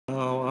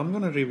I'm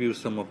gonna review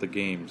some of the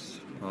games.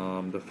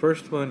 The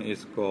first one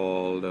is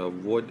called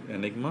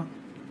woodenigma.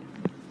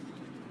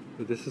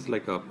 So this is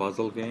like a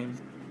puzzle game,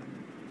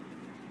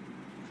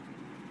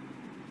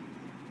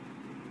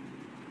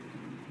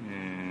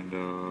 and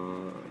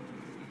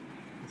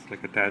it's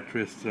like a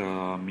Tetris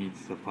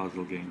meets a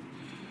puzzle game.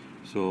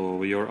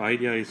 So your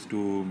idea is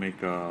to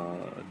make a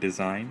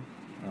design.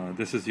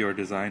 This is your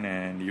design,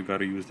 and you got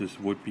to use this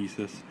wood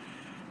pieces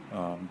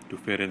to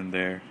fit it in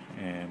there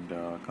and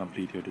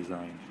complete your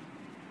design.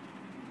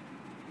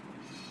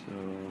 So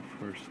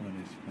first one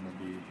is gonna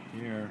be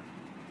here,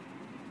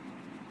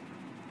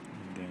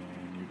 and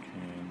then you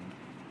can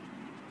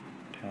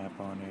tap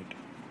on it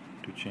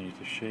to change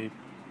the shape.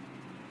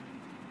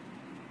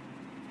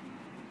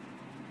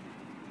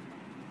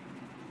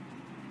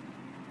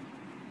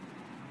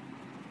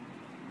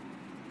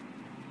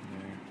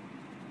 There.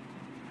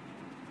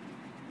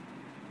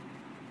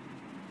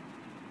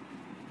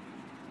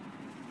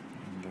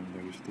 And then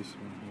there's this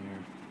one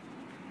here.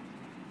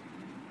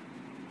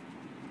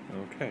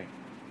 Okay.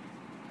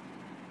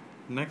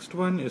 Next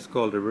one is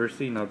called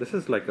reversi. Now this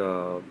is like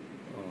a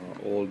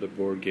old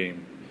board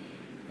game.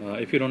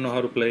 If you don't know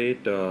how to play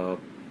it,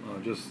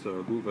 just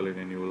Google it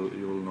and you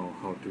will know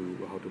how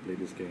to play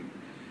this game.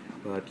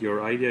 But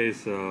your idea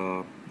is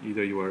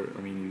either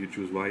you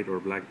choose white or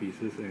black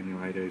pieces, and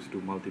your idea is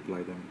to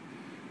multiply them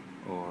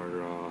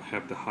or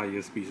have the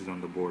highest pieces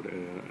on the board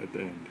at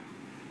the end.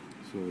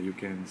 So you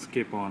can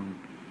skip on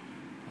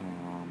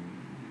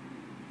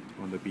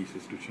the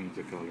pieces to change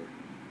the color.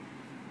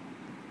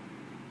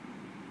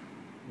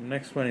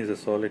 Next one is a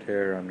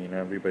solitaire.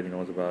 Everybody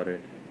knows about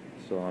it,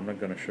 so I'm not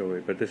gonna show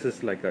it, but this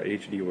is like a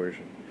HD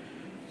version.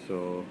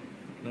 So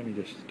let me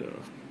just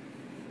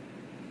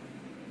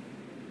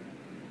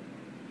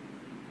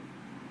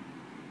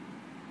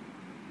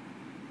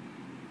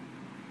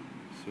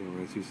so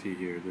as you see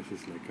here, this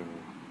is like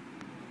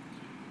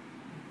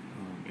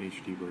a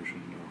HD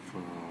version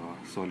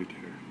of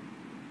solitaire.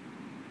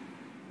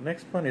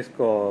 Next one is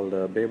called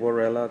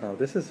babeorella. Now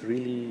this is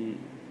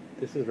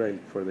right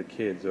for the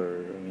kids,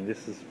 or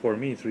this is, for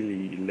me, it's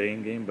really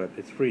lame game, but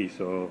it's free,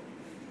 so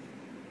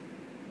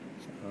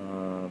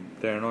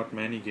there are not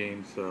many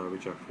games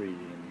which are free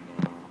in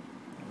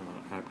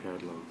app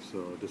catalog,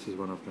 so this is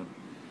one of them.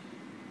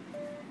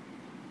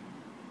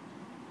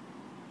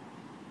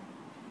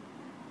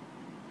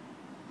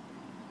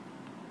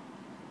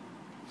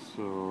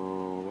 So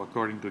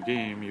according to the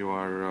game, you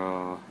are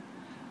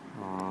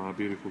a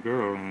beautiful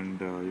girl, and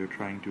you're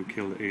trying to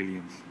kill the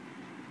aliens.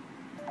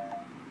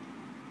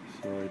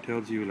 So it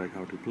tells you like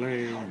how to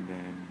play, and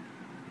then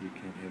you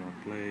can hit on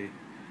play.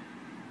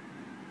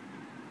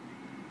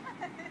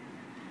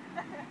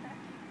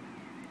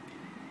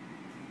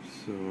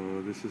 So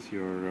this is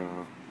your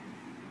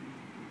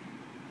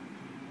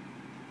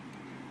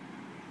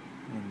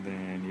and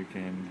then you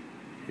can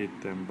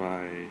hit them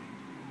by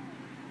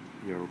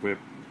your whip.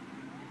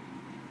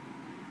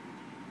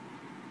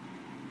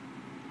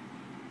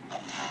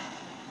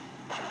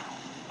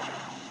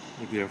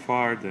 If you're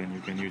far, then you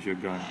can use your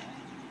gun.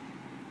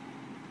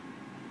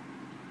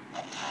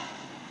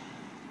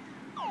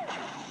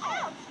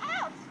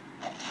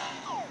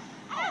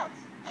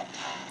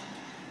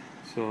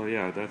 So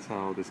yeah, that's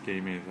how this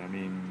game is.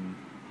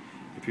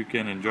 If you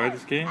can enjoy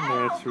this game,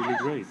 that's really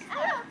great.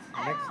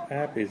 Next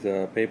app is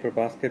a paper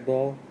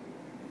basketball.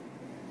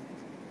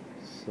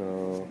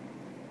 So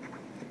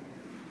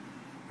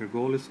your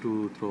goal is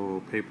to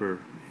throw paper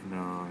in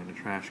a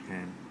trash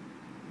can,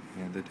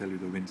 and they tell you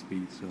the wind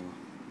speed. So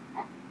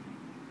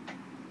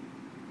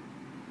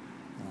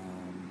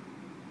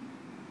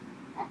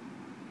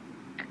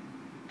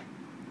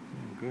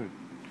good.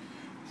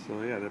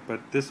 So yeah,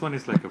 but this one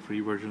is like a free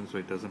version, so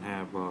it doesn't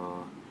have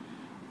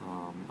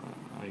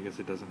I guess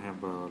it doesn't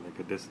have like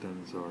a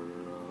distance or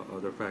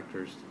other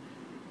factors.